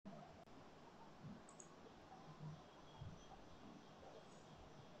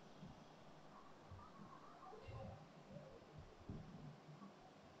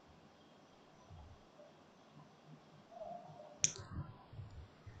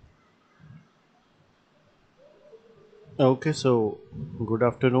Okay, so good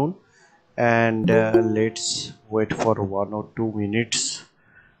afternoon, and let's wait for 1 or 2 minutes.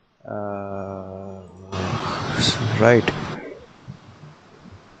 Uh, right.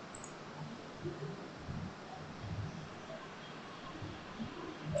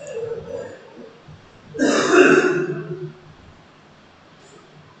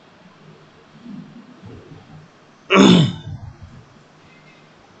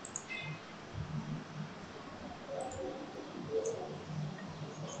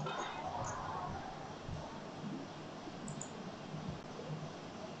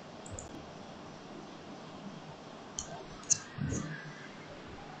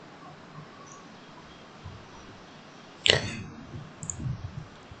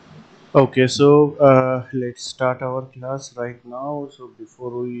 Okay, so let's start our class right now. So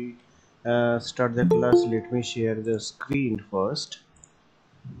before we start the class, let me share the screen first.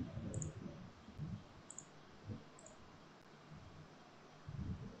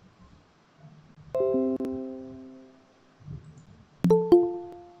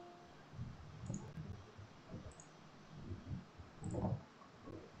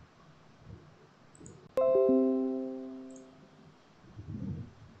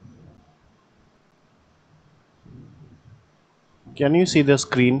 Can you see the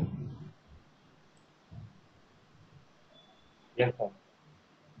screen? Yes, sir.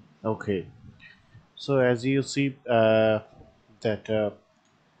 Okay. So as you see that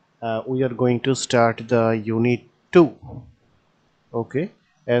we are going to start the unit 2. Okay,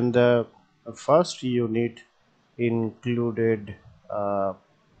 and the first unit included uh,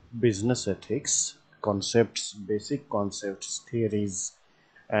 business ethics, concepts, basic concepts, theories,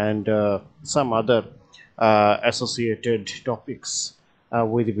 and some other associated topics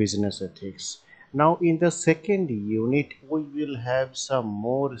with business ethics. Now, in the second unit, we will have some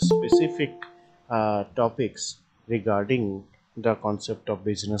more specific topics regarding the concept of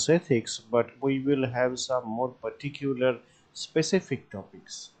business ethics, but we will have some more particular specific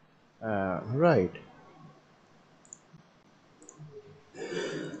topics. Right.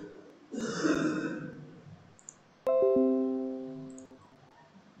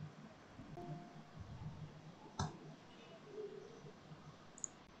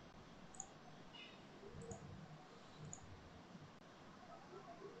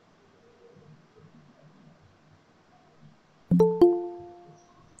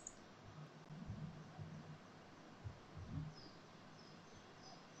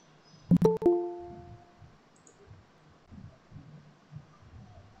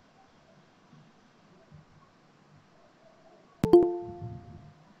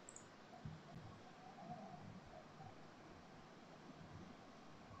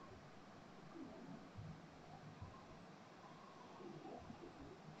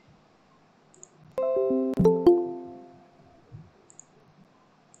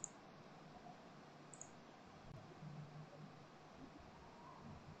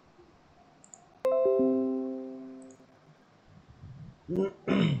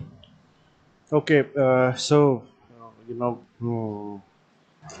 Okay.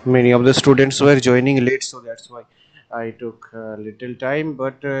 Many of the students were joining late, so that's why I took little time.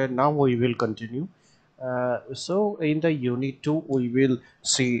 But now we will continue. So, in the unit 2, we will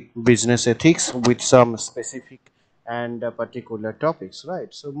see business ethics with some specific and particular topics,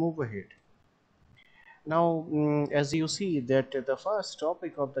 right? So, move ahead. Now, as you see that the first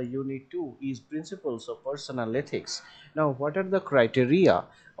topic of the unit 2 is principles of personal ethics. Now, what are the criteria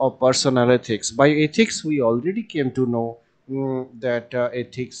of personal ethics? By ethics, we already came to know that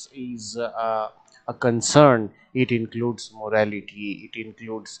ethics is a concern. It includes morality, it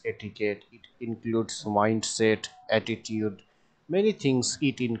includes etiquette, it includes mindset, attitude, many things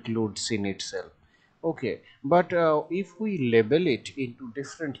it includes in itself. Okay, but if we label it into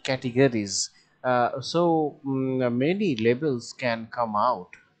different categories, many labels can come out,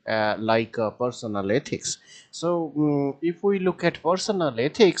 like personal ethics. So, if we look at personal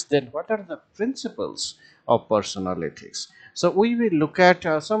ethics, then what are the principles of personal ethics? So, we will look at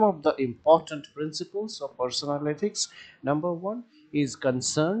some of the important principles of personal ethics. Number one is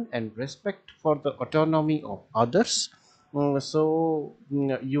concern and respect for the autonomy of others.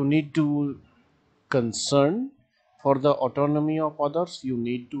 You need to concern for the autonomy of others. You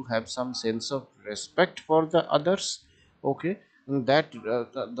need to have some sense of respect for the others. Okay, and that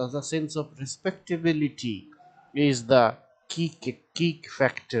the sense of respectability is the key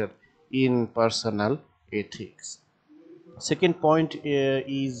factor in personal ethics. Second point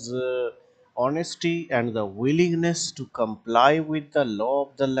is honesty and the willingness to comply with the law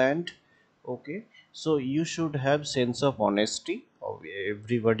of the land. Okay, so you should have sense of honesty.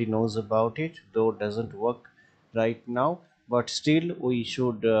 Everybody knows about it, though it doesn't work right now, but still we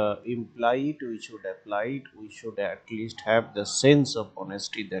should imply it, we should apply it, we should at least have the sense of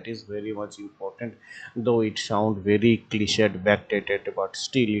honesty. That is very much important, though it sound very cliched, backdated, but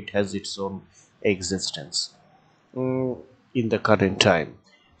still it has its own existence mm, in the current time.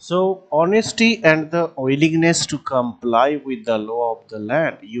 So, honesty and the willingness to comply with the law of the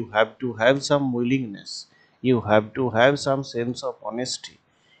land, you have to have some willingness, you have to have some sense of honesty.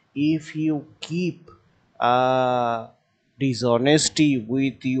 If you keep uh, dishonesty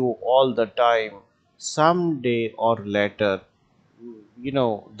with you all the time, someday or later,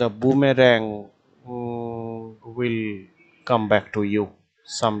 the boomerang will come back to you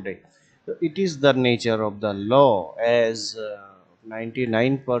someday. So it is the nature of the law, as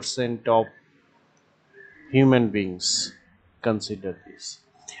 99% of human beings consider this.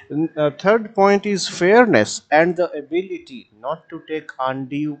 Third point is fairness and the ability not to take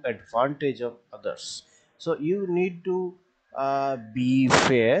undue advantage of others. So you need to be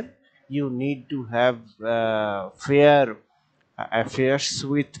fair. You need to have fair affairs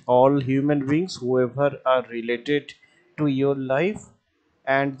with all human beings, whoever are related to your life,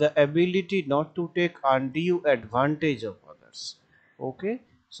 and the ability not to take undue advantage of others. Okay,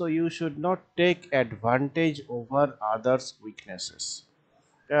 so you should not take advantage over others weaknesses.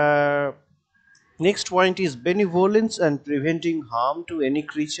 uh, Next point is benevolence and preventing harm to any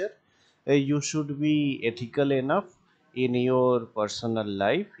creature. You should be ethical enough in your personal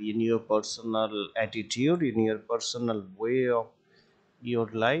life, in your personal attitude, in your personal way of your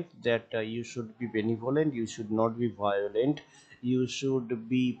life, that you should be benevolent, you should not be violent, you should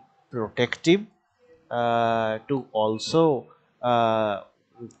be protective to also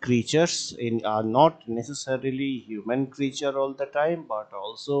creatures in are not necessarily human creature all the time, but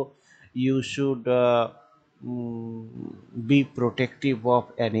also you should be protective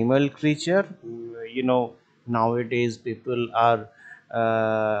of animal creature. Nowadays people are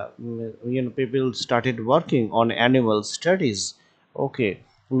people started working on animal studies. Okay,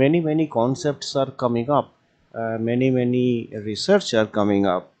 many concepts are coming up, many research are coming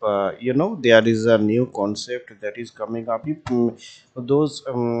up. There is a new concept that is coming up. If those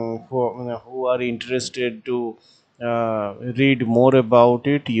who are interested to read more about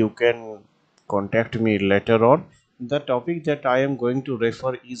it, you can contact me later on. The topic that I am going to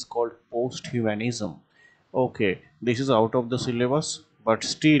refer is called post-humanism. Okay, this is out of the syllabus, but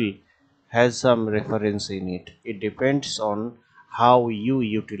still has some reference in it. It depends on how you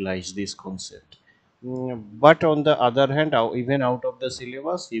utilize this concept. But on the other hand, even out of the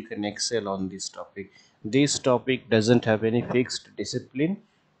syllabus, you can excel on this topic. This topic doesn't have any fixed discipline.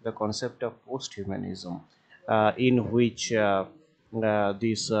 The concept of post-humanism, in which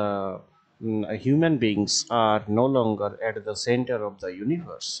these human beings are no longer at the center of the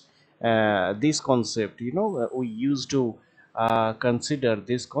universe. This concept, we used to consider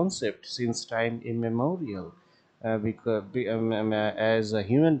this concept since time immemorial, because as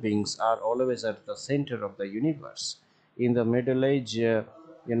human beings are always at the center of the universe. In the Middle Age,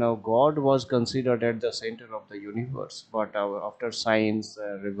 God was considered at the center of the universe, but after science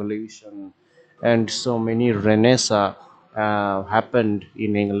revolution and so many renaissance happened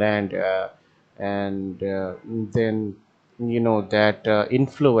in England, and then that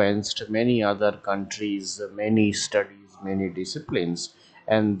influenced many other countries, many studies, many disciplines,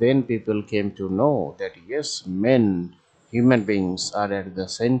 and then people came to know that yes, human beings are at the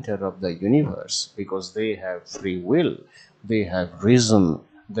center of the universe because they have free will, they have reason,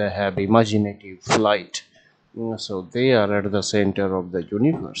 they have imaginative flight. So they are at the center of the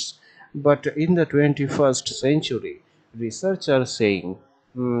universe. But in the 21st century, researchers are saying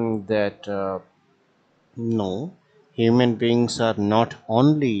that no, human beings are not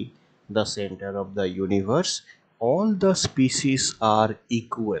only the center of the universe, all the species are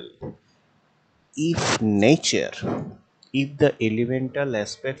equal. If nature, if the elemental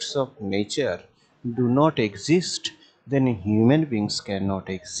aspects of nature do not exist, then human beings cannot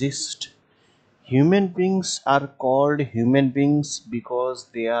exist. Human beings are called human beings because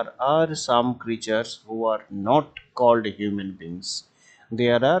there are some creatures who are not called human beings.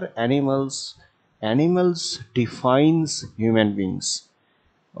 There are animals. Animals defines human beings.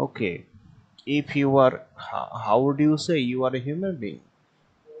 Okay. If you are, how would you say you are a human being?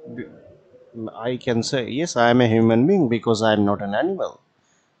 B- I can say, yes, I am a human being because I am not an animal.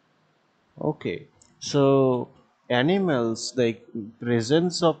 Okay. So, animals, the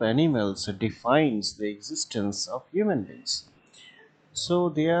presence of animals defines the existence of human beings. So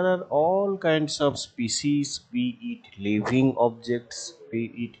there are all kinds of species, be it living objects, be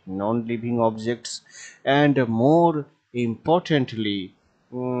it non-living objects, and more importantly,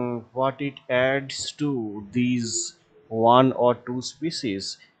 what it adds to these one or two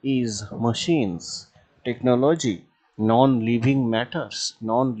species is machines, technology, non-living matters,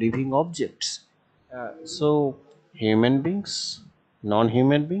 non-living objects. So human beings,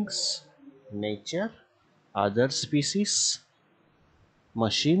 non-human beings, nature, other species,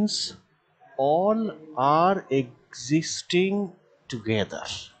 machines, all are existing together.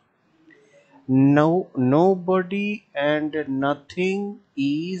 No, nobody and nothing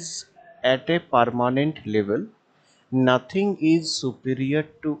is at a permanent level. Nothing is superior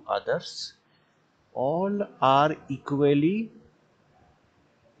to others. All are equally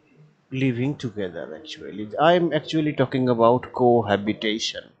living together. Actually, I am actually talking about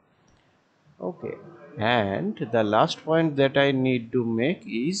cohabitation. Okay, and the last point that I need to make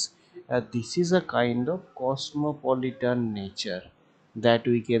is this is a kind of cosmopolitan nature that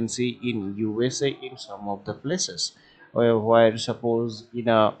we can see in USA in some of the places, where suppose in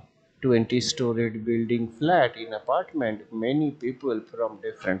a 20-storied building flat in apartment, many people from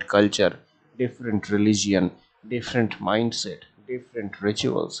different culture, different religion, different mindset, different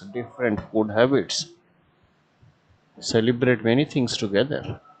rituals, different food habits celebrate many things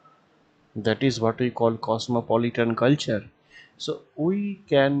together. That is what we call cosmopolitan culture. So we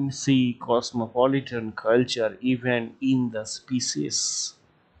can see cosmopolitan culture even in the species,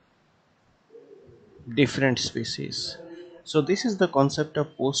 different species. So this is the concept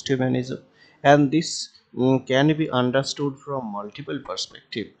of post-humanism, and this can be understood from multiple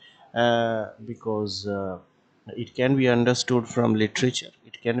perspective, because it can be understood from literature,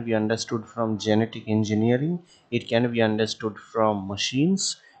 it can be understood from genetic engineering, it can be understood from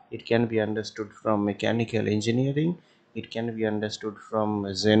machines, it can be understood from mechanical engineering, it can be understood from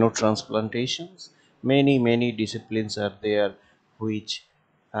xenotransplantations. Many disciplines are there which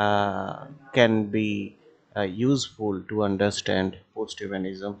can be useful to understand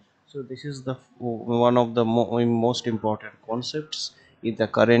post-humanism. So this is the one of the most important concepts in the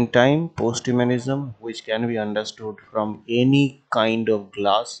current time, post-humanism, which can be understood from any kind of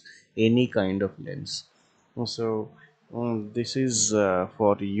glass, any kind of lens. So this is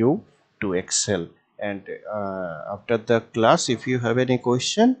for you to excel. And after the class, if you have any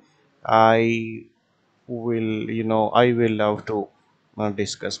question, I I will love to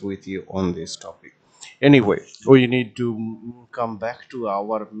discuss with you on this topic. Anyway, we need to come back to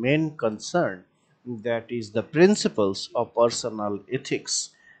our main concern, that is the principles of personal ethics.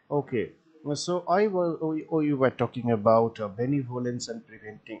 Okay, so we were talking about benevolence and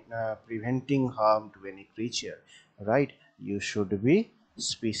preventing harm to any creature, right? You should be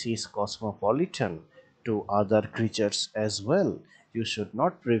species cosmopolitan to other creatures as well. You should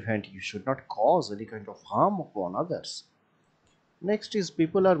not prevent, you should not cause any kind of harm upon others. Next is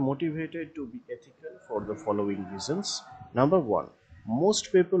people are motivated to be ethical for the following reasons. Number one,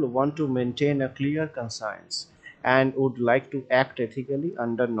 most people want to maintain a clear conscience and would like to act ethically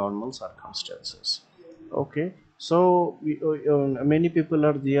under normal circumstances. Okay, so many people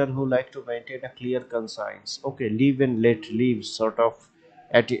are there who like to maintain a clear conscience. Okay, live and let live sort of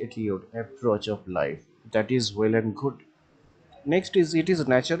attitude, approach of life. That is well and good. Next is it is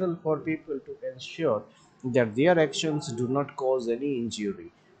natural for people to ensure that their actions do not cause any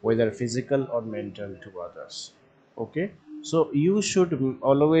injury, whether physical or mental, to others. Okay, so you should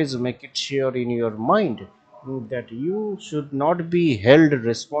always make it sure in your mind that you should not be held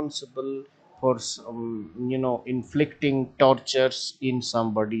responsible for inflicting tortures in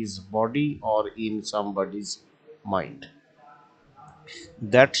somebody's body or in somebody's mind.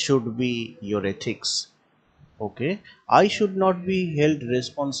 That should be your ethics. Okay, I should not be held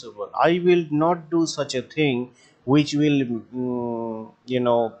responsible, I will not do such a thing which will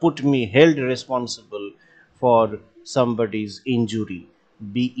put me held responsible for somebody's injury,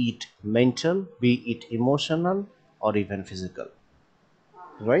 be it mental, be it emotional, or even physical,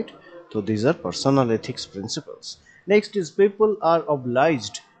 right? So these are personal ethics principles. Next is people are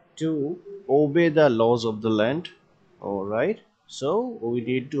obliged to obey the laws of the land. All right, so we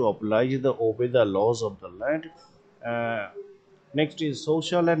need to obey the laws of the land. uh, Next is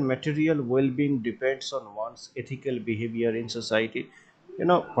social and material well-being depends on one's ethical behavior in society.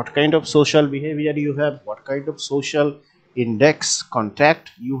 What kind of social behavior you have, what kind of social index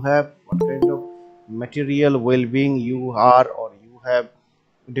contact you have, what kind of material well-being you are or you have,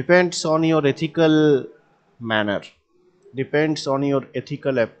 depends on your ethical manner, depends on your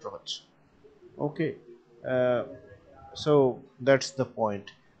ethical approach. Okay, uh, so that's the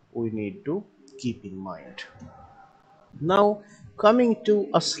point we need to keep in mind. Now, coming to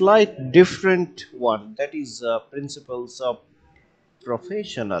a slight different one, that is principles of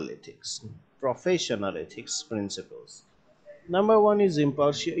professional ethics, professional ethics principles. Number one is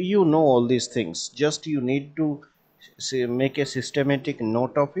impartial. You know all these things. Just you need to make a systematic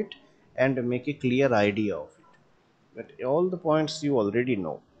note of it and make a clear idea of it. But all the points you already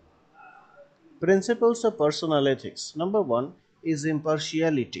know. Principles of personal ethics. Number one is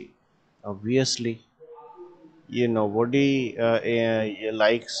impartiality. Obviously, nobody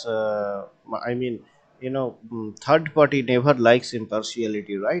likes. I mean, third party never likes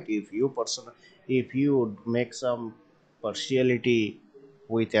impartiality, right? If you make some partiality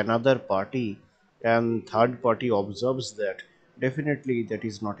with another party, and third party observes that, definitely that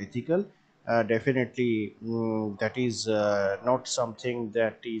is not ethical. Definitely, that is not something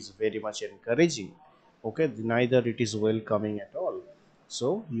that is very much encouraging. Okay, neither it is welcoming at all.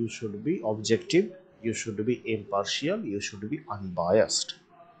 So you should be objective, you should be impartial, you should be unbiased.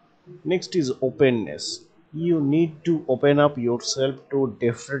 Next is openness. You need to open up yourself to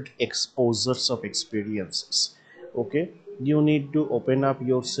different exposures of experiences. Okay, you need to open up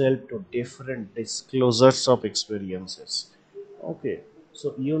yourself to different disclosures of experiences. Okay,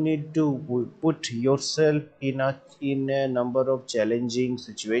 so you need to put yourself in a number of challenging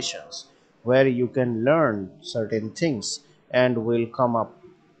situations where you can learn certain things and will come up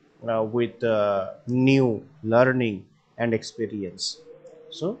with new learning and experience.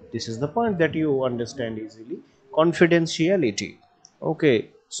 So this is the point that you understand easily. Confidentiality. Okay,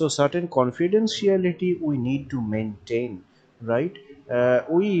 so certain confidentiality we need to maintain, right?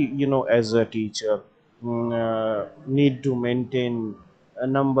 We, as a teacher, need to maintain a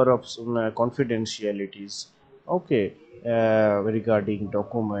number of confidentialities. Okay, regarding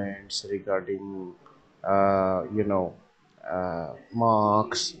documents, regarding,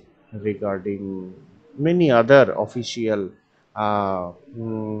 marks, regarding many other official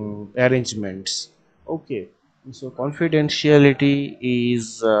arrangements. Okay, so confidentiality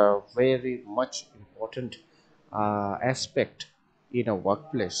is very much important aspect in a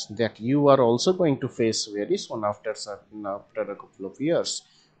workplace that you are also going to face very soon after a couple of years.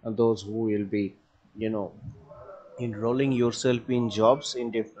 And those who will be, you know, enrolling yourself in jobs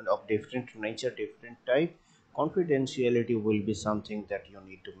in different nature, different type, confidentiality will be something that you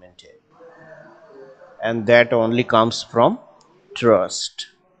need to maintain, and that only comes from trust.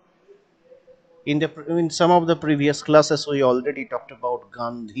 In some of the previous classes we already talked about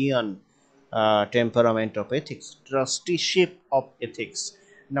Gandhian temperament of ethics, trusteeship of ethics.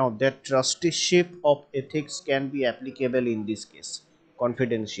 Now that trusteeship of ethics can be applicable in this case: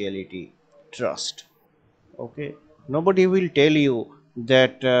 confidentiality, trust. Okay, nobody will tell you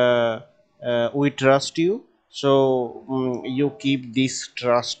that we trust you, so you keep this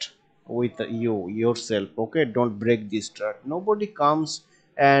trust with you yourself. Okay, don't break this trust. Nobody comes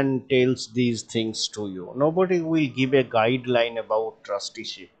and tells these things to you. Nobody will give a guideline about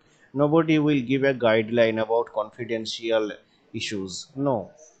trusteeship. Nobody will give a guideline about confidential issues.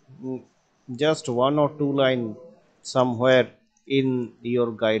 No. Mm, just one or two line somewhere in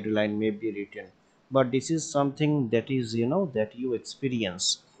your guideline may be written, but this is something that is, that you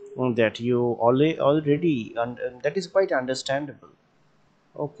experience, that you already, and that is quite understandable.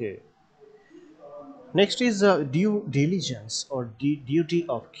 Okay, next is due diligence or duty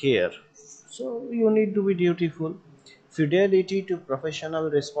of care. So you need to be dutiful. Fidelity to professional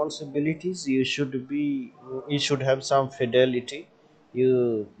responsibilities. You should have some fidelity.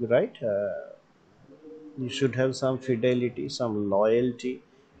 You right, you should have some fidelity, some loyalty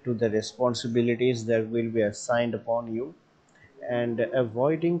to the responsibilities that will be assigned upon you, and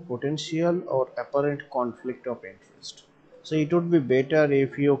avoiding potential or apparent conflict of interest. So it would be better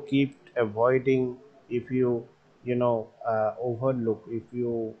if you keep avoiding, if you overlook, if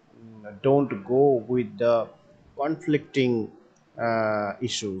you don't go with the conflicting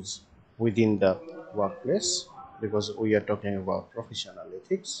issues within the workplace, because we are talking about professional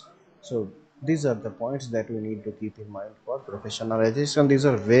ethics. So these are the points that we need to keep in mind for professional ethics, and these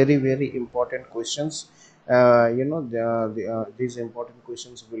are very very important questions. These important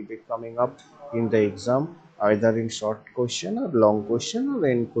questions will be coming up in the exam, either in short question or long question or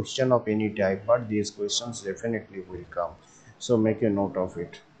in question of any type, but these questions definitely will come. So make a note of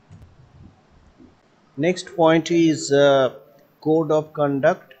it. Next point is code of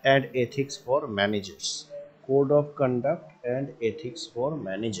conduct and ethics for managers. Code of conduct and ethics for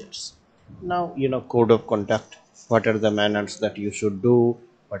managers. Now, code of conduct. What are the manners that you should do?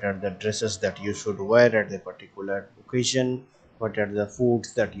 What are the dresses that you should wear at a particular occasion? What are the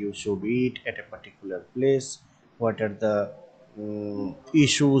foods that you should eat at a particular place? What are the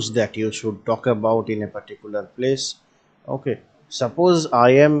issues that you should talk about in a particular place? Okay, suppose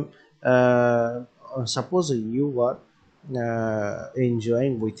I am, suppose you are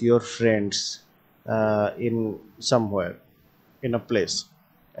enjoying with your friends in somewhere. in a place,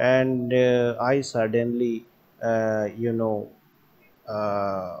 and I suddenly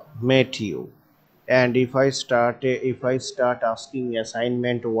met you, and if I start asking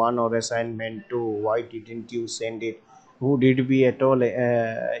assignment 1 or assignment 2, why didn't you send it, would it be at all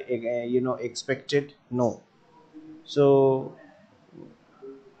expected? No. So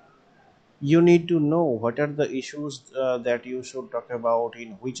you need to know what are the issues that you should talk about,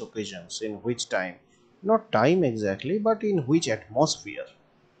 in which occasions, in which time, not time exactly, but in which atmosphere,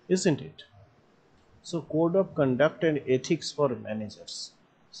 isn't it? So code of conduct and ethics for managers.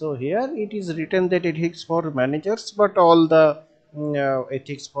 So here it is written that ethics for managers, but all the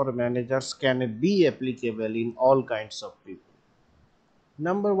ethics for managers can be applicable in all kinds of people.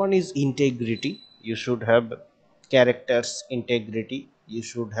 Number one is integrity. You should have characters integrity. You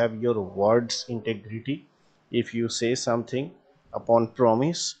should have your words integrity. If you say something upon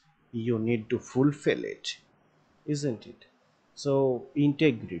promise, you need to fulfill it, isn't it? So,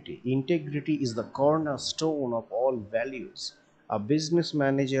 integrity. Integrity is the cornerstone of all values. A business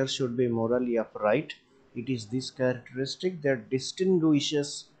manager should be morally upright. It is this characteristic that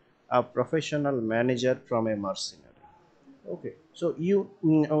distinguishes a professional manager from a mercenary. Okay, so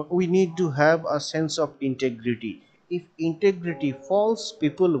we need to have a sense of integrity. If integrity falls,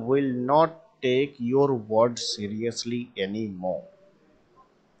 people will not take your word seriously anymore.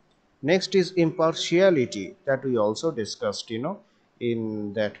 Next is impartiality, that we also discussed,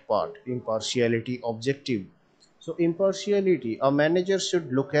 in that part. Impartiality, objective. So impartiality, a manager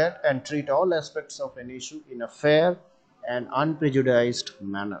should look at and treat all aspects of an issue in a fair and unprejudiced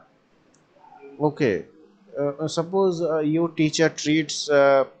manner. Okay, suppose your teacher treats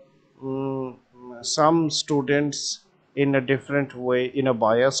mm, some students in a different way, in a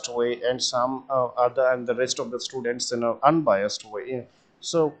biased way, and some other, and the rest of the students in an unbiased way.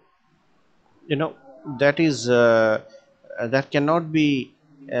 So you know that is that cannot be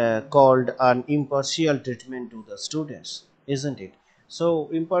called an impartial treatment to the students, isn't it? So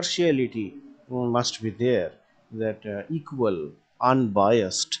impartiality must be there, that equal,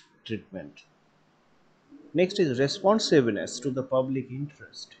 unbiased treatment. Next is responsiveness to the public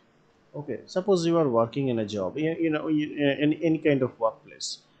interest. Okay, suppose you are working in a job, any kind of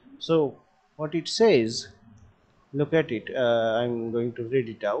workplace. So what it says, look at it. I'm going to read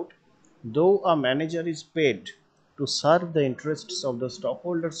it out. Though a manager is paid to serve the interests of the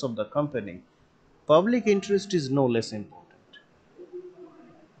stockholders of the company, public interest is no less important.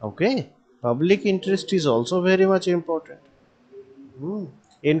 Okay, public interest is also very much important. Hmm.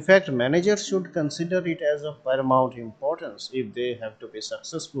 In fact, managers should consider it as of paramount importance if they have to be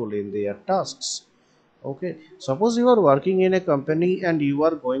successful in their tasks. Okay, suppose you are working in a company and you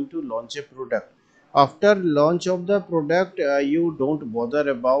are going to launch a product. After launch of the product, you don't bother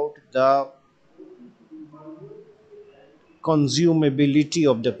about the consumability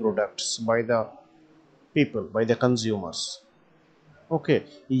of the products by the people, by the consumers. Okay,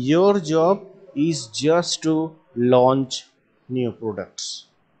 your job is just to launch new products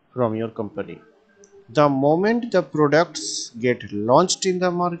from your company. The moment the products get launched in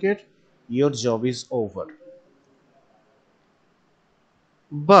the market, your job is over.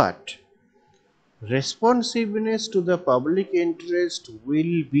 But responsiveness to the public interest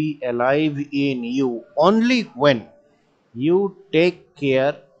will be alive in you only when you take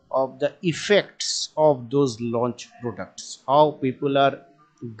care of the effects of those launch products, how people are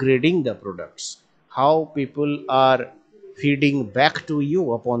grading the products, how people are feeding back to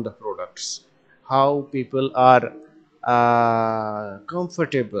you upon the products, how people are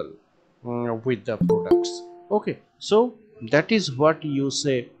comfortable with the products. Okay, so that is what you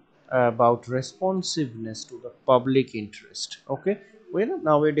say about responsiveness to the public interest. Okay, well,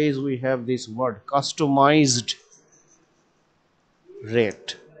 nowadays we have this word customized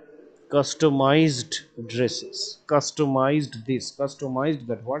rate, customized dresses, customized this, customized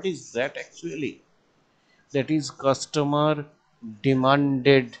that. What is that actually? That is customer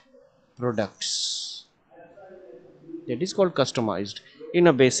demanded products. That is called customized. In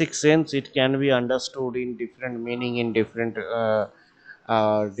a basic sense, it can be understood in different meaning in different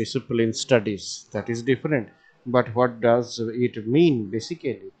discipline studies. That is different. But what does it mean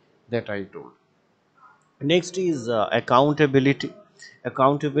basically? That I told. Next is accountability.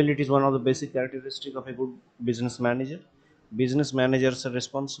 Accountability is one of the basic characteristics of a good business manager. Business managers are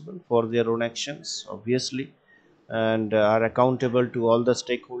responsible for their own actions, obviously, and are accountable to all the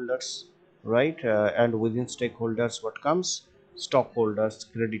stakeholders, right? And within stakeholders, what comes? Stockholders,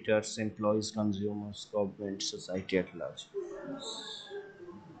 creditors, employees, consumers, government, society at large.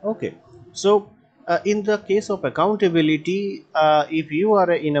 Okay, so in the case of accountability, if you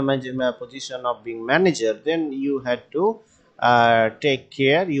are in a position of being manager, then you had to take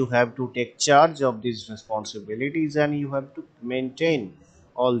care, you have to take charge of these responsibilities, and you have to maintain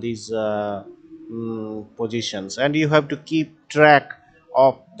all these positions, and you have to keep track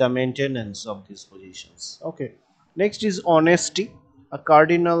of the maintenance of these positions. Okay, next is honesty. A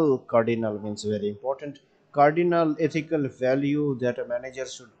cardinal means very important, cardinal ethical value that a manager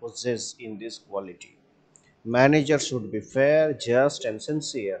should possess in this quality. Managers should be fair, just, and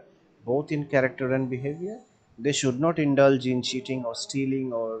sincere, both in character and behavior. They should not indulge in cheating or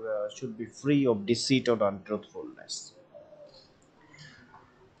stealing, or should be free of deceit or untruthfulness.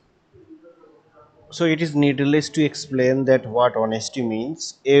 So, it is needless to explain that what honesty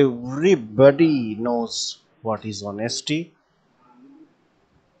means. Everybody knows what is honesty,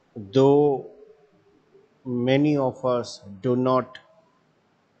 though many of us do not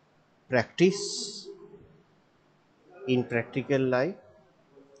practice in practical life.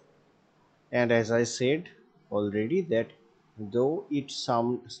 And as I said already, that though it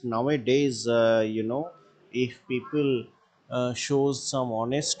sounds nowadays, if people shows some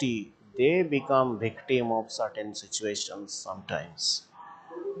honesty, they become victim of certain situations sometimes.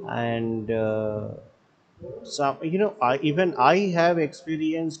 And some, even I have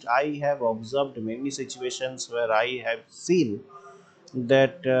experienced, I have observed many situations where I have seen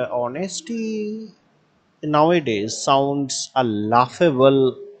that honesty nowadays sounds a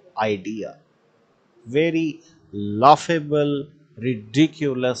laughable idea, very laughable,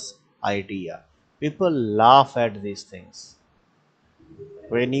 ridiculous idea. People laugh at these things.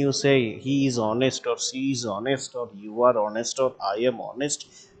 When you say he is honest, or she is honest, or you are honest, or I am honest,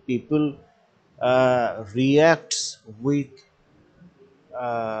 people reacts with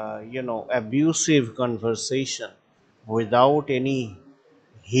abusive conversation without any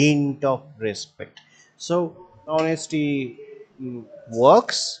hint of respect. So honesty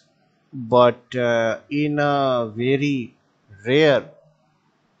works, but in a very rare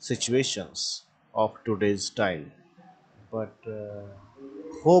situations of today's time. But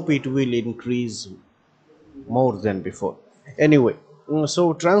hope it will increase more than before. Anyway,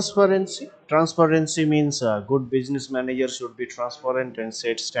 so transparency means a good business manager should be transparent and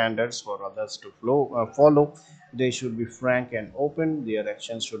set standards for others to follow. They should be frank and open. Their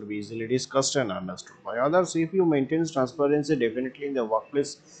actions should be easily discussed and understood by others. If you maintain transparency, definitely in the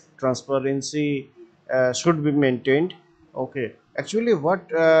workplace, transparency should be maintained. Okay, actually, what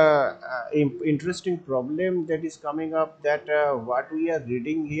interesting problem that is coming up, that what we are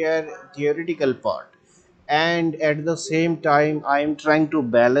reading here, theoretical part, and at the same time I am trying to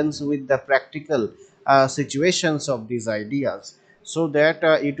balance with the practical situations of these ideas, so that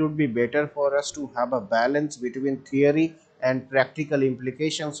it would be better for us to have a balance between theory and practical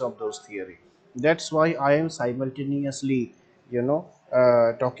implications of those theory. That's why I am simultaneously,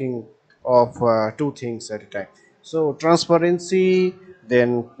 talking of two things at a time. So transparency,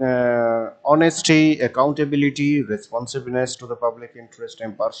 then honesty, accountability, responsiveness to the public interest,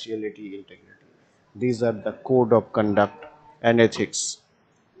 impartiality, integrity. These are the code of conduct and ethics.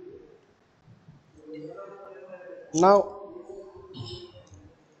 Now,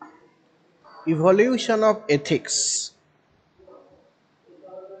 evolution of ethics.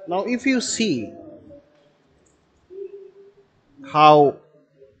 Now, if you see how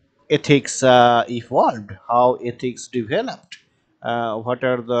ethics evolved, how ethics developed, what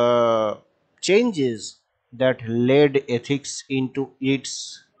are the changes that led ethics into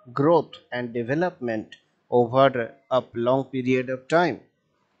its growth and development over a long period of time.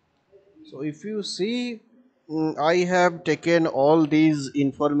 So if you see, I have taken all these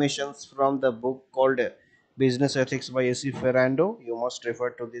informations from the book called Business Ethics by A.C. Ferrando. You must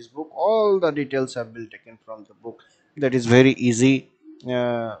refer to this book. All the details have been taken from the book. That is very easy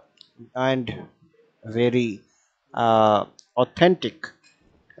uh, and very authentic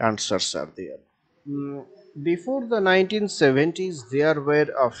answers are there. Mm, Before the 1970s, there were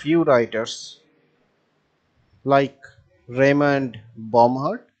a few writers like Raymond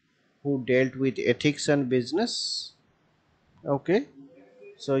Baumhart, who dealt with ethics and business. Okay,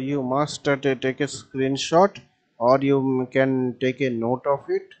 so you must take a screenshot, or you can take a note of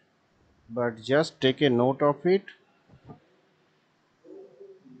it, but just take a note of it.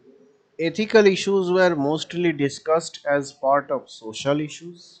 Ethical issues were mostly discussed as part of social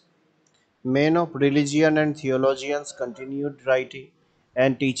issues. Men of religion and theologians continued writing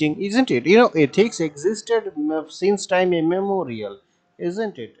and teaching, isn't it? Ethics existed since time immemorial,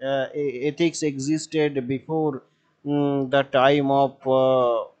 isn't it? Ethics existed before the time of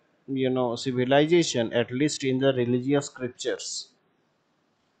civilization, at least in the religious scriptures.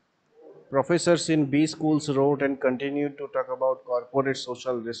 Professors in B schools wrote and continued to talk about corporate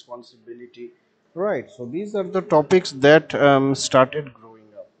social responsibility, Right. So these are the topics that started growing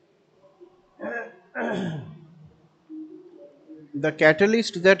up. The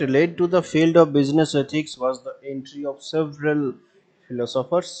catalyst that led to the field of business ethics was the entry of several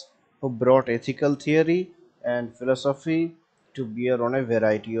philosophers who brought ethical theory and philosophy to bear on a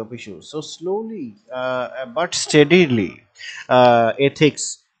variety of issues. So slowly but steadily,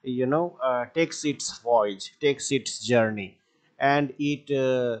 ethics, takes its voyage, takes its journey, and it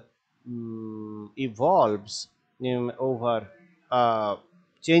evolves over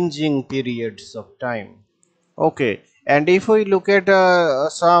changing periods of time. Okay, and if we look at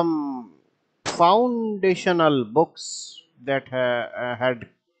some foundational books that had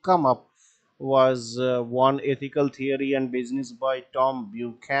come up was one Ethical Theory and Business by Tom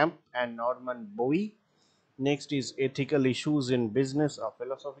Buchamp and Norman Bowie. Next is Ethical Issues in Business, a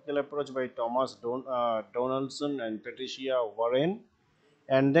philosophical approach by Thomas Donaldson and Patricia Warren,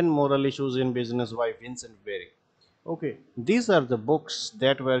 and then Moral Issues in Business by Vincent Berry. Okay, these are the books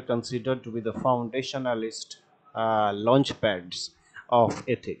that were considered to be the foundationalist launch pads of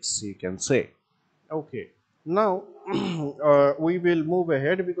ethics, you can say. Okay, now we will move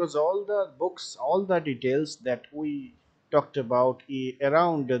ahead because all the books, all the details that we talked about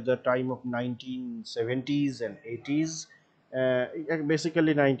around the time of 1970s and 80s,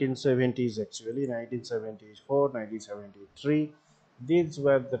 basically 1970s actually, 1974, 1973. These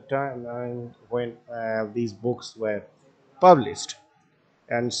were the time when these books were published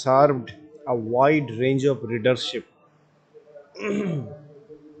and served a wide range of readership.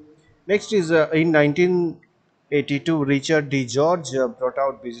 Next is in 1982, Richard D. George brought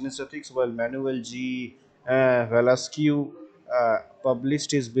out business ethics, while Manuel G. Velasquez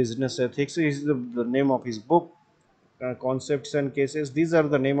published his business ethics. This is the name of his book, Concepts and Cases. These are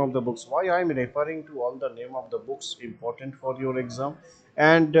the name of the books. Why I am referring to all the name of the books important for your exam.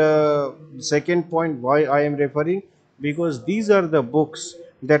 And second point, why I am referring, because these are the books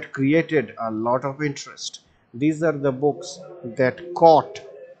that created a lot of interest. These are the books that caught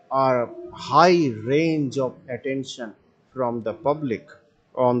a high range of attention from the public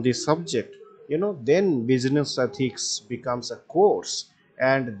on this subject. Then business ethics becomes a course,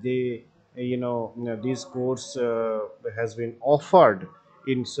 and this course has been offered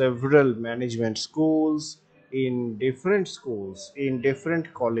in several management schools, in different schools, in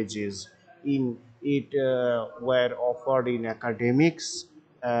different colleges. In it were offered in academics,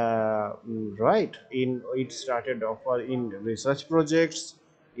 right? In it started offer in research projects,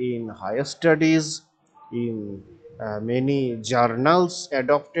 in higher studies, in many journals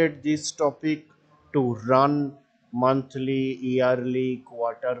adopted this topic to run monthly, yearly,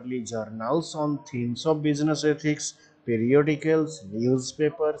 quarterly journals on themes of business ethics. Periodicals,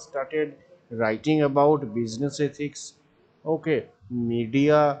 newspapers started writing about business ethics. Okay,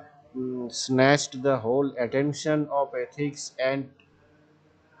 media snatched the whole attention of ethics and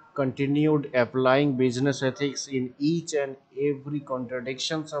continued applying business ethics in each and every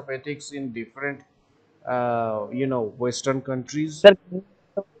contradictions of ethics in different western countries. Sir, can you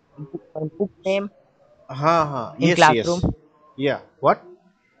tell the book name Ha ha, in yes, classroom? yes. Yeah, what?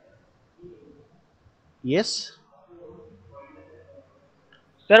 Yes.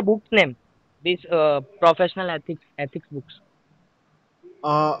 Sir, book's name. This professional ethics books.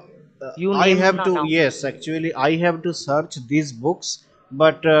 uh, You I named have no to, now. yes, actually I have to search these books,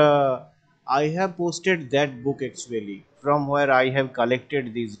 but I have posted that book actually from where I have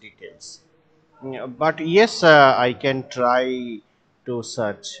collected these details. Yeah, but yes, I can try to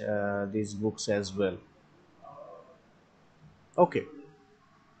search these books as well. Okay.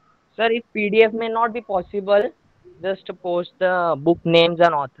 Sir, if PDF may not be possible, just post the book names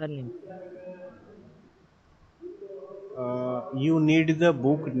and author names. You need the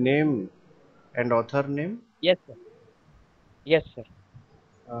book name and author name. Yes, sir. Yes, sir.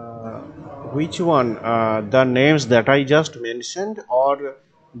 Uh, which one? The names that I just mentioned, or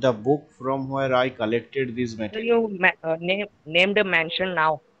the book from where I collected this Sir, material? you named a mention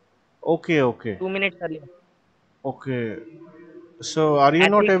now. Okay, okay, 2 minutes earlier. okay. So, are you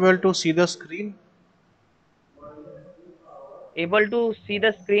not Ethics. able to see the screen? Able to see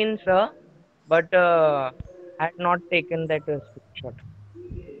the screen, sir, but had not taken that screenshot.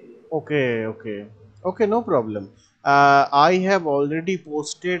 Okay, okay, okay, no problem. I have already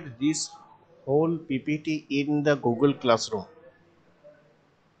posted this whole PPT in the Google Classroom.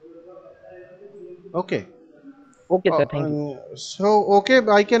 Okay. Okay, sir. Thank you. Okay,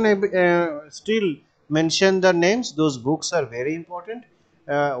 I can still mention the names. Those books are very important.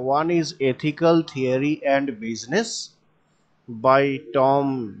 One is Ethical Theory and Business by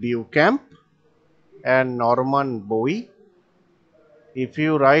Tom Buchamp and Norman Bowie. If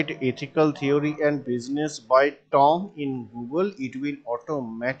you write ethical theory and business by Tom in Google, it will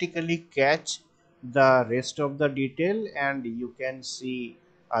automatically catch the rest of the detail and you can see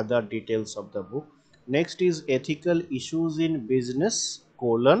other details of the book. Next is ethical issues in business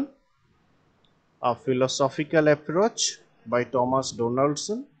colon a philosophical approach by Thomas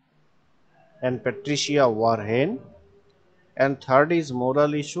Donaldson and Patricia Warren, and third is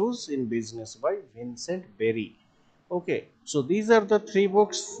moral issues in business by Vincent Berry. Okay, so these are the three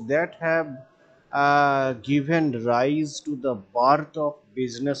books that have given rise to the birth of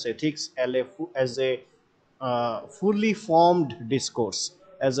business ethics as a fully formed discourse,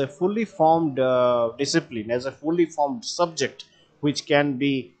 as a fully formed discipline, as a fully formed subject which can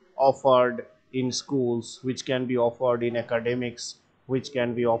be offered in schools, which can be offered in academics, which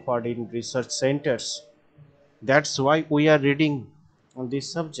can be offered in research centers. That's why we are reading on this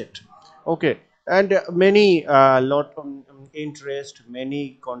subject. Okay, and many lot of interest,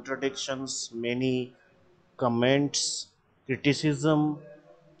 many contradictions, many comments, criticism,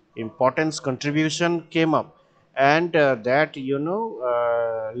 importance, contribution came up, and that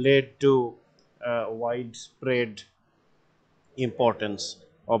led to widespread importance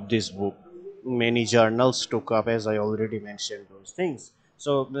of this book. Many journals took up, as I already mentioned, those things.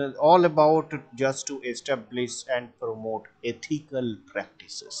 So, all about just to establish and promote ethical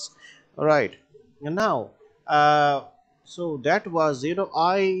practices. All right. Now, uh, so that was,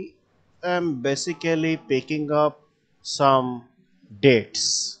 I am basically picking up some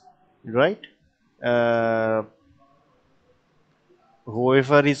dates, right? Uh,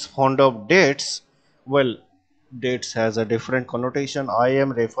 Whoever is fond of dates, well, dates has a different connotation. I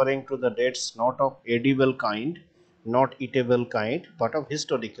am referring to the dates not of edible kind, not eatable kind, but of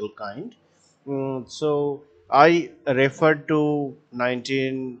historical kind. So I referred to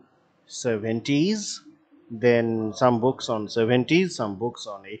 1970s, then some books on 70s, some books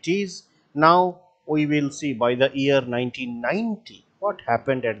on 80s. Now we will see by the year 1990 what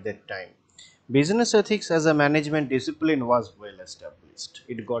happened at that time. Business ethics as a management discipline was well established.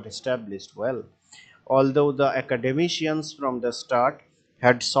 It got established well. Although the academicians from the start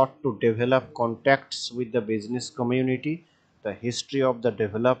had sought to develop contacts with the business community, the history of the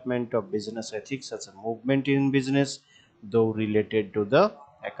development of business ethics as a movement in business, though related to the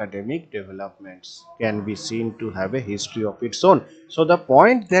academic developments, can be seen to have a history of its own. So the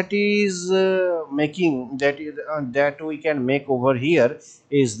point that is making that we can make over here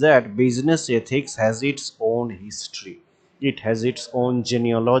is that business ethics has its own history, it has its own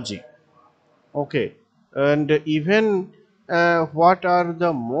genealogy. Okay, and even what are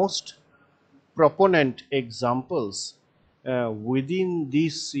the most proponent examples within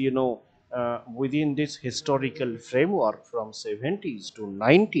this, within this historical framework from 70s to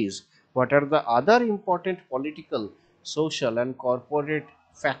 90s? What are the other important political, social, and corporate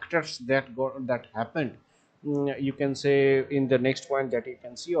factors that happened? You can say in the next point that you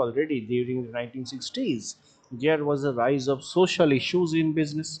can see already during the 1960s, there was a rise of social issues in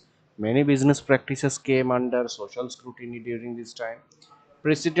business. Many business practices came under social scrutiny during this time.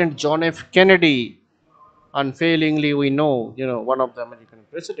 President John F. Kennedy, unfailingly we know, one of the American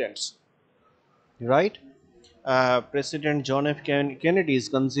presidents, right? President John F. Kennedy's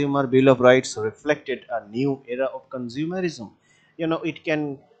Consumer Bill of Rights reflected a new era of consumerism. It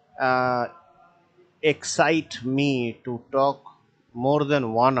can uh, excite me to talk more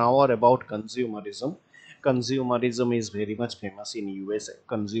than 1 hour about consumerism. Consumerism is very much famous in USA.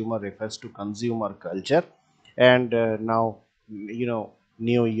 Consumer refers to consumer culture, and now,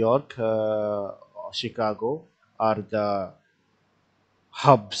 New York, Chicago are the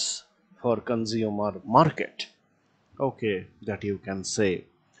hubs for consumer market. Okay, that you can say,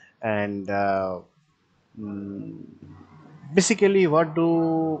 and basically, what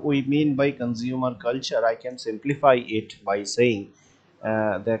do we mean by consumer culture? I can simplify it by saying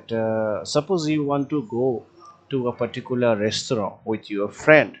that suppose you want to go to a particular restaurant with your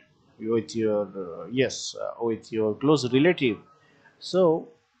friend, with your with your close relative. So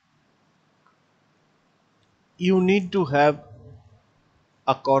you need to have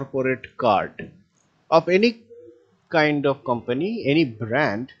a corporate card of any kind of company, any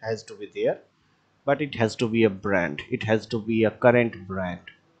brand has to be there, but it has to be a brand. It has to be a current brand.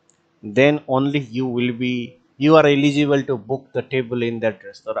 Then only you are eligible to book the table in that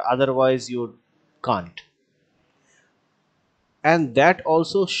restaurant. Otherwise, you can't. And that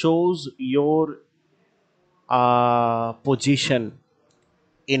also shows your position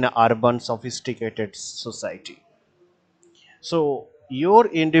in a urban, sophisticated society. So your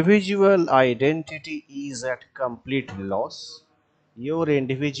individual identity is at complete loss. Your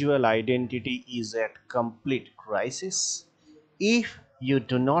individual identity is at complete crisis if you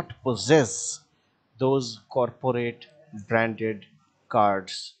do not possess those corporate branded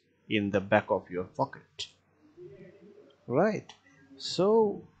cards in the back of your pocket, right?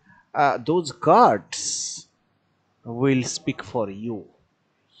 So those cards will speak for you.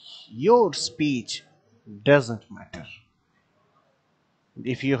 Your speech doesn't matter.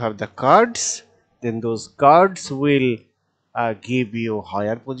 If you have the cards, then those cards will give you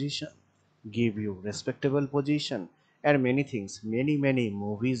higher position, give you respectable position, and many things. Many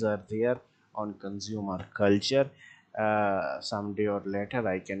movies are there on consumer culture. Someday or later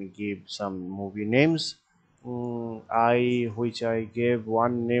I can give some movie names. I which I gave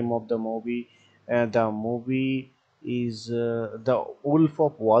one name of the movie. The movie is The Wolf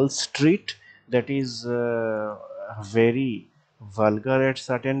of Wall Street. That is very vulgar at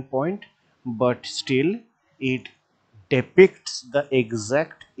certain point, but still it depicts the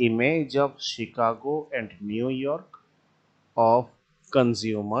exact image of Chicago and New York of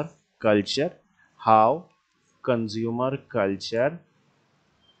consumer culture, how consumer culture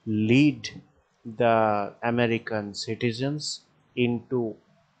lead the American citizens into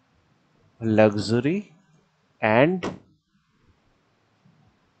luxury and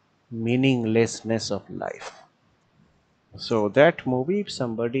meaninglessness of life. So that movie, if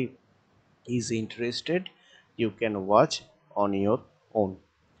somebody is interested, you can watch on your own.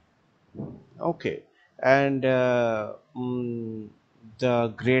 Okay, and the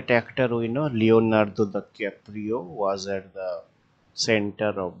great actor we know, Leonardo DiCaprio, was at the center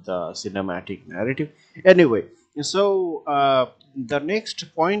of the cinematic narrative. Anyway, so the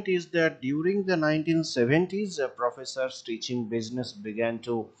next point is that during the 1970s, professors teaching business began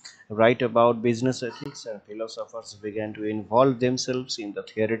to write about business ethics, and philosophers began to involve themselves in the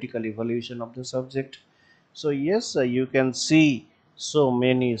theoretical evolution of the subject. So yes, you can see so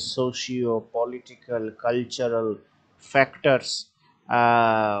many socio-political, cultural factors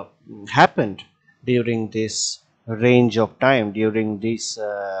uh, happened during this range of time, during this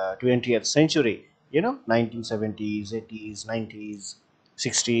 20th century. 1970s, 80s, 90s,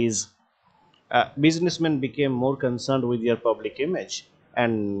 60s. Businessmen became more concerned with their public image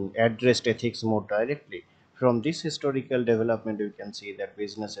and addressed ethics more directly. From this historical development, we can see that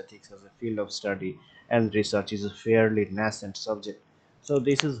business ethics as a field of study and research is a fairly nascent subject. So,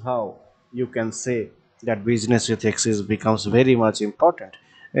 this is how you can say that business ethics is becomes very much important.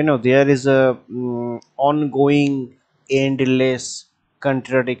 There is a ongoing, endless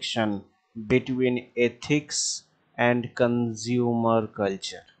contradiction between ethics and consumer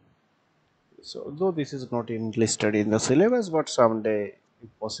culture. So, though this is not enlisted in the syllabus, but someday,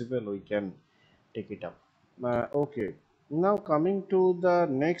 if possible, we can take it up. Okay. Now coming to the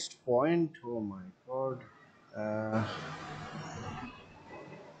next point. Oh my God. Uh,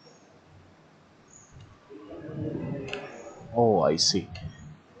 oh, I see.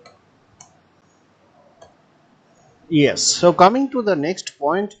 Yes. So coming to the next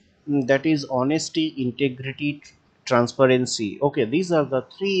point, that is honesty, integrity, transparency. Okay, these are the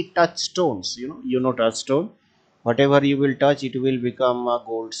three touchstones. Touchstone. Whatever you will touch, it will become a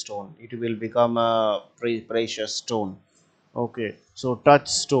gold stone. It will become a precious stone. Okay, so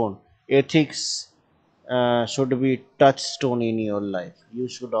touchstone ethics should be touchstone in your life. You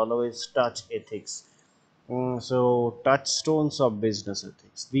should always touch ethics. So touchstones of business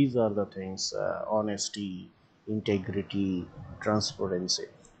ethics. These are the things: honesty, integrity, transparency.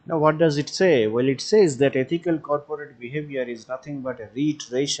 Now, what does it say? Well, it says that ethical corporate behavior is nothing but a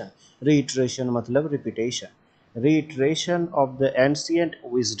reiteration. Reiteration, matlab repetition. Reiteration of the ancient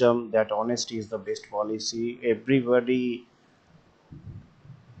wisdom that honesty is the best policy. Everybody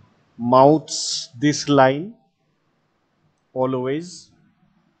mouths this line always.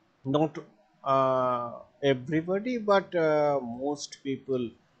 Not everybody, but most people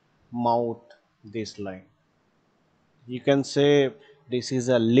mouth this line. You can say this is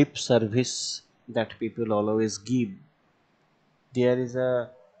a lip service that people always give. There is a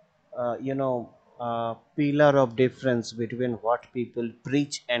pillar of difference between what people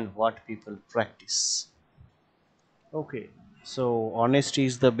preach and what people practice. Okay, so honesty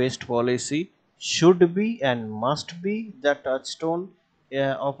is the best policy, should be and must be the touchstone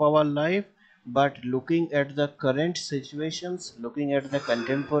of our life. But looking at the current situations, looking at the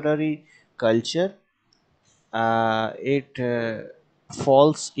contemporary culture, it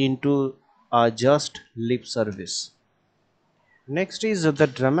falls into just lip service. Next is the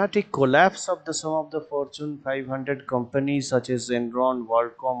dramatic collapse of some of the Fortune 500 companies such as Enron,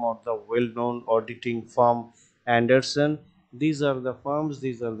 WorldCom, or the well-known auditing firm Anderson. These are the firms,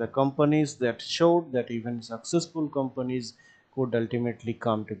 these are the companies that showed that even successful companies could ultimately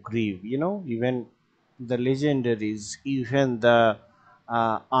come to grief. Even the legendaries, even the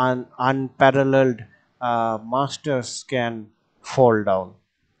unparalleled masters can fall down.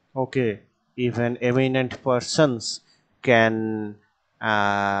 Okay, even eminent persons can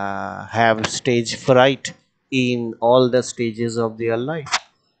have stage fright in all the stages of their life.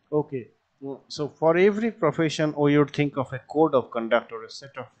 Okay, so for every profession, we would think of a code of conduct or a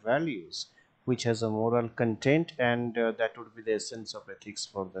set of values which has a moral content, and that would be the essence of ethics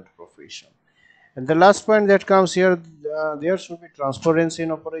for that profession. And the last point that comes here, there should be transparency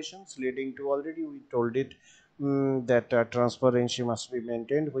in operations, leading to, already we told it, that transparency must be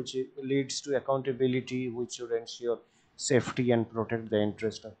maintained, which leads to accountability, which should ensure safety and protect the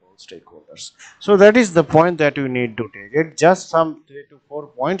interest of all stakeholders. So that is the point that you need to take. It just some 3 to 4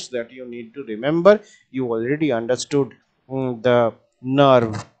 points that you need to remember. You already understood the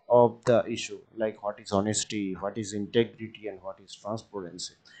nerve of the issue, like what is honesty, what is integrity, and what is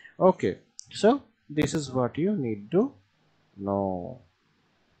transparency. Okay, so this is what you need to know.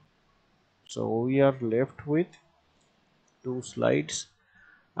 So we are left with 2 slides.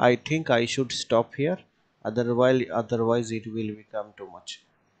 I think I should stop here. Otherwise it will become too much.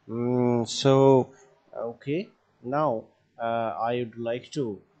 So okay, now I would like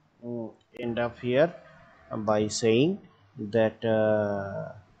to end up here by saying that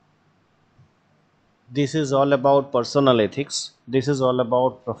this is all about personal ethics, this is all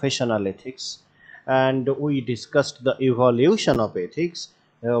about professional ethics, and we discussed the evolution of ethics.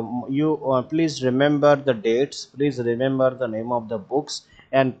 You please remember the dates, please remember the name of the books,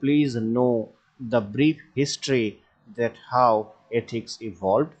 and please know the brief history, that how ethics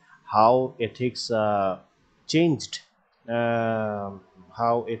evolved, how ethics changed,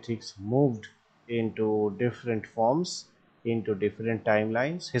 how ethics moved into different forms, into different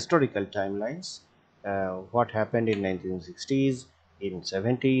timelines, historical timelines, what happened in 1960s, in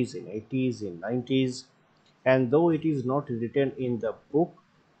 70s, in 80s, in 90s. And though it is not written in the book,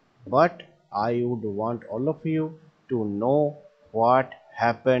 but I would want all of you to know what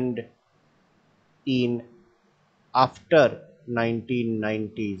happened in after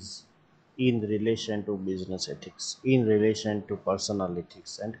 1990s in relation to business ethics, in relation to personal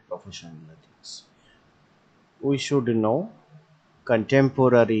ethics and professional ethics. We should know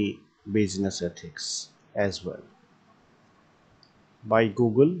contemporary business ethics as well. By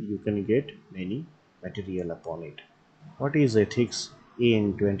Google, you can get many material upon it. What is ethics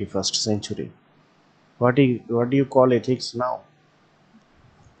in 21st century? What do you call ethics now?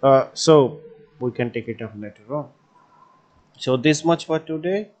 So we can take it up later on. So this much for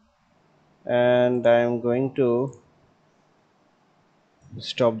today, and I am going to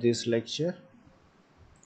stop this lecture.